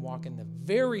 and we can walk in the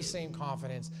very same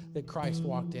confidence that Christ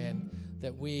walked in,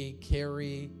 that we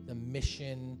carry the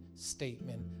mission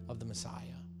statement of the Messiah.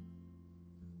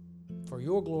 For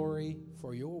your glory,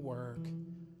 for your work,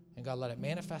 and God, let it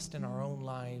manifest in our own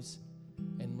lives,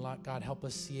 and let God help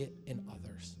us see it in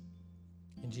others.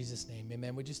 In Jesus' name,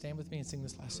 amen. Would you stand with me and sing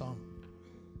this last song?